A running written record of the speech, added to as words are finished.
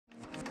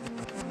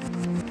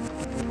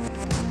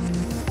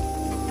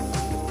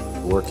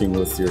working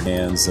with your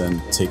hands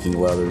and taking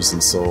leathers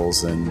and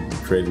soles and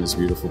creating this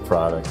beautiful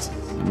product.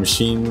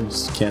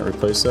 Machines can't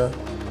replace that.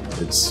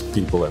 It's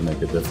people that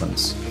make a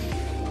difference.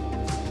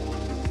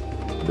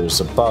 There's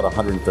about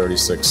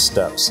 136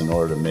 steps in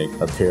order to make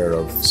a pair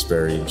of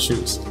Sperry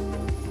shoes.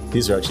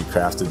 These are actually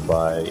crafted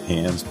by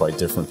hands, by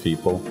different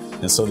people.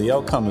 And so the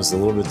outcome is a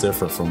little bit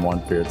different from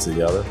one pair to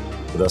the other,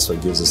 but that's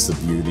what gives us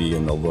the beauty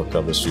and the look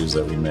of the shoes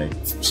that we make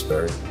from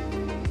Sperry.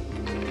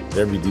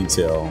 Every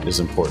detail is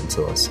important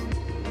to us.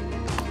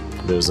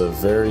 There's a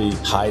very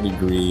high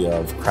degree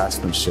of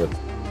craftsmanship.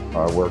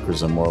 Our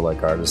workers are more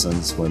like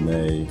artisans when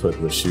they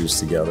put the shoes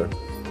together.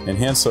 And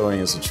hand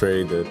sewing is a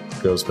trade that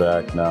goes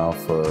back now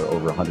for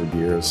over 100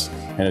 years.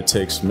 And it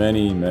takes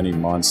many, many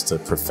months to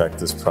perfect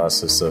this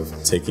process of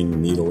taking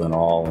needle and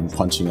awl and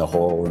punching a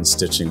hole and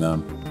stitching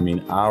them. I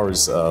mean,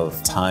 hours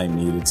of time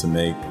needed to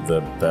make the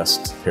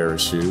best pair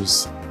of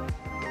shoes.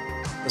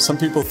 Some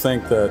people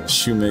think that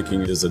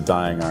shoemaking is a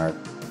dying art.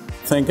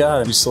 Thank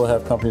God we still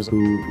have companies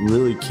who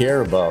really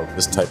care about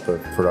this type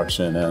of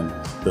production and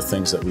the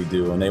things that we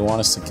do, and they want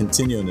us to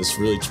continue in this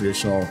really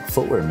traditional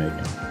footwear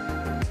making.